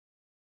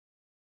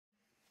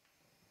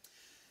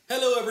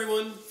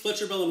everyone,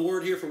 Fletcher, Bell, and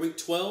Ward here for week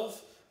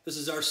 12. This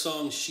is our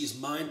song, She's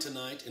Mine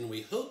Tonight, and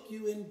we hope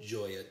you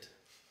enjoy it.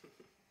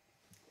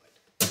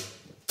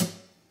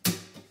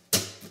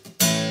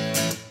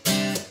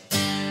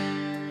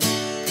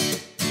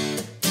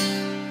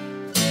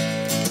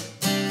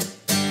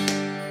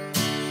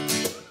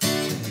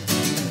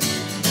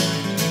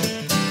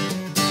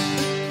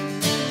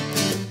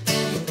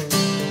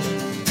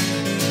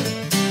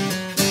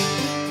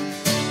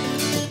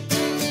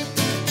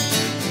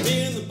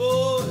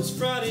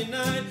 Friday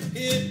night,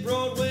 hit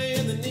Broadway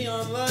and the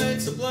neon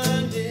lights are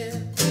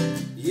blinding.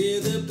 Yeah,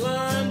 they're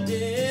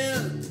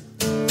blinding.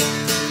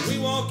 We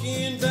walk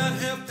in about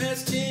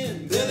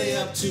 10:30, belly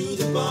up to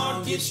the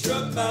bar, get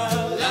struck by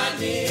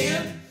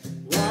lightning,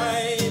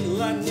 white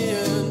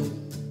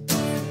lightning.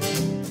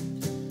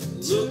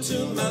 Look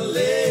to my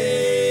left,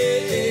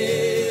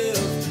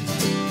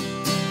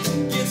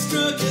 get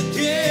struck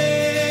again.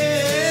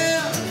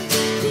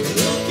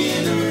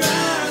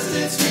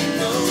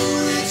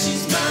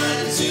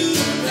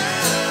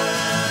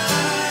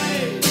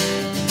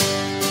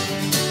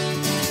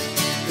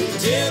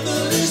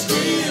 Devilish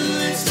grin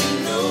lets me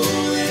know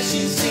that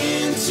she's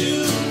in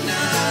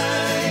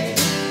tonight.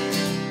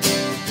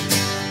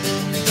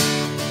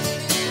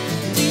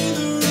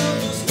 Neither of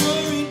us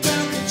worried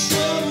about the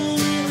trouble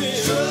we're in.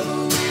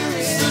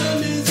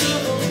 Sunday's a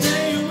whole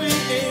day away,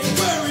 ain't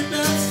worried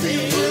about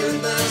sin.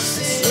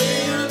 Sway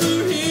of the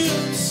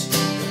hips,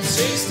 the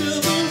taste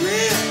of her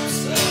lips.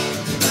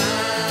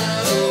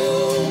 My,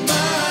 oh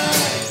my,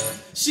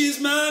 she's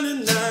mine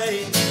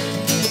tonight.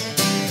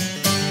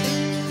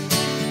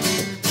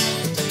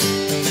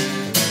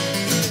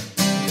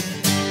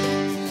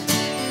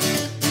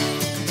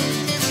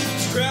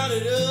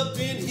 Crowded up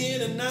in here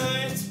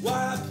tonight, that's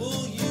why I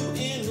pull you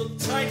in real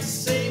tight to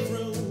save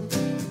room.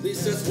 At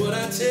least that's what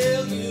I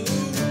tell you.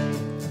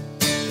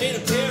 Ain't a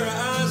pair of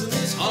eyes in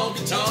this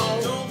honky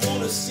tonk. Don't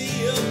wanna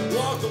see us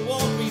walk the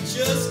walk, we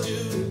just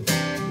do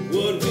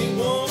what we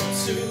want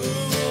to.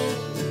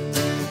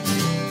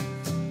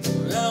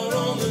 We're out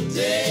on the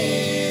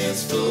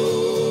dance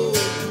floor.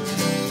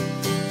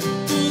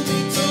 We'll be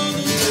told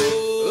to go.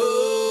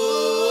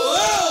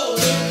 Oh,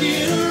 look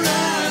in her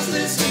eyes,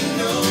 lets me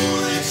know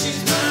that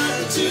she's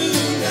mine tonight.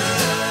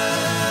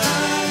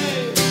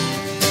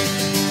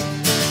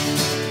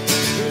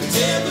 Her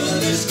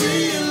devilish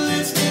grin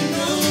lets me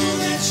know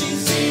that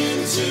she's in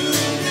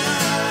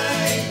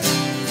tonight.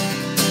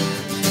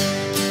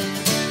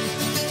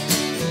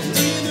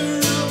 Neither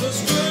of us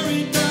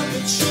worried about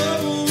the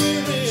trouble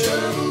we're in.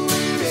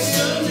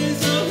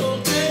 Sunday's a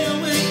whole day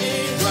away,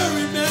 ain't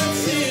worried about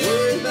sin.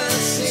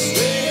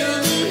 Sway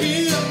of her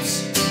hips,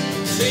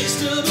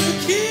 taste of her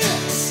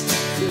kiss.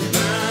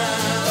 My,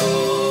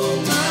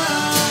 oh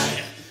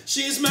my,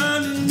 she's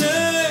mine tonight.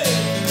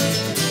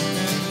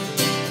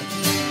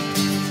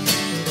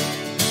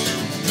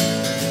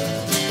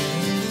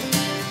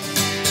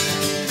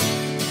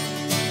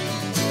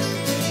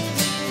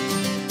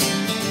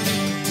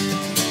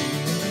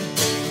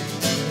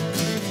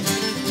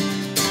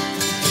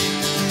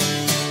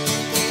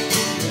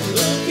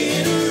 Look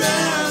in her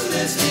eyes,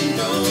 lets me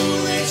know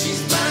that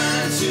she's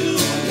mine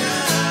tonight.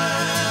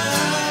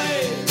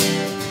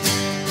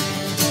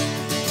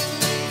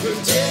 Her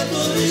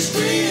devilish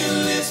grin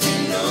lets me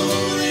know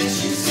that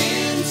she's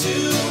in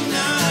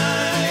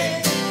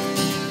tonight.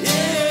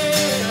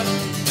 Yeah.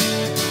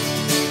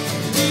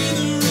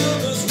 Neither of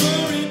us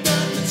worried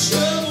about the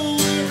trouble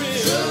we're in.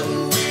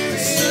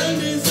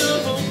 Sunday's a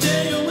whole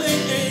day away,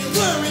 ain't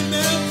worried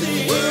about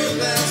things.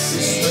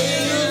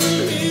 Sway of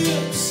her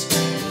hips,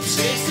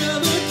 taste of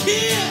her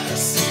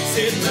kiss.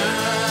 Said my,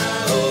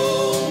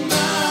 oh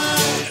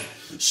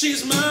my,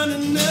 she's mine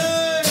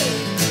tonight.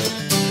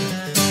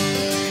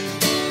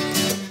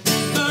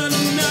 Mine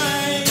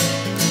tonight.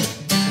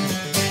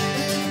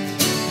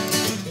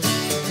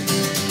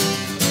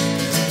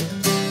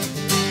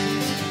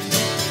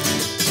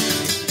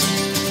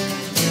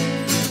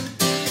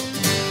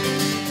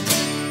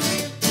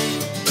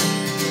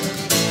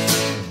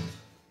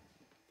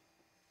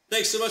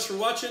 Thanks so much for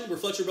watching. We're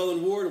Fletcher, Bell,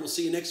 and Ward, and we'll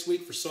see you next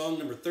week for song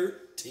number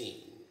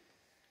 13.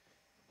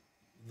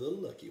 The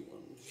Lucky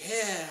One.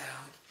 Yeah.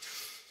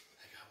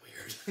 That got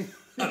weird.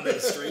 I made a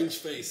strange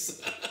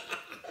face.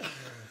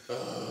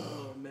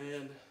 Oh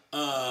man.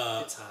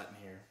 It's hot in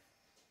here.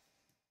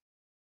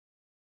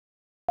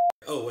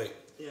 Oh, wait.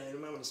 Yeah, you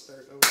might want to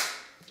start over.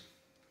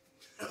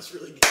 That was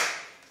really good.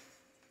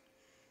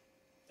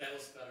 That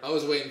was better. I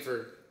was waiting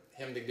for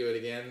him to do it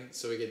again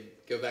so we could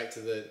go back to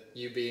the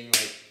you being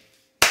like.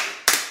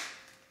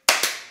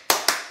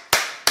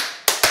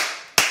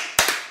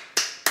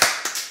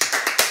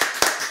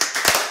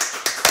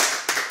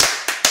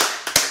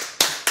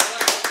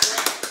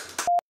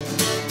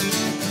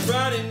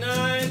 Friday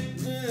night,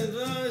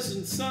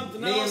 and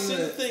something else,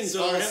 and things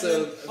are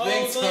happening.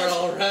 Things are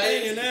all right.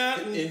 Hanging out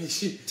and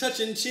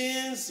touching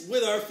chins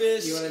with our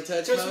fists. You want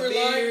to touch my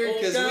beard?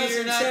 Because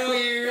we're not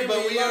queer,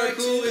 but we are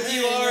cool if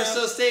you are,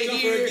 so stay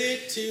here. Don't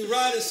forget to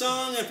write a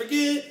song and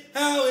forget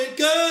how it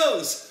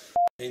goes.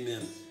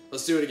 Amen.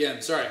 Let's do it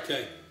again. Sorry.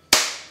 Okay.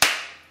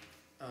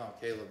 Oh,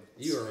 Caleb,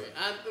 you are.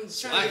 I'm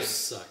just trying I to get,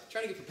 suck.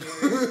 trying to get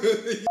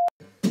prepared.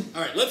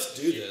 All right, let's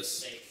do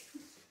this.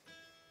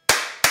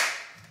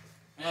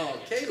 Oh,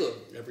 Caleb.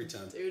 Every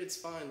time. Dude, it's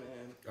fine,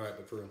 man. All right,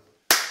 but for real.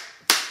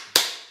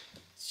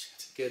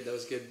 Good. That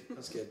was good. That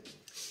was good.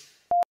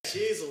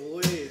 Jeez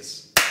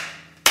Louise.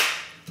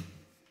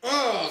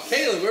 Oh,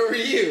 Caleb, where were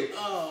you?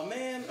 Oh,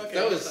 man.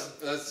 Okay.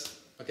 That's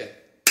okay.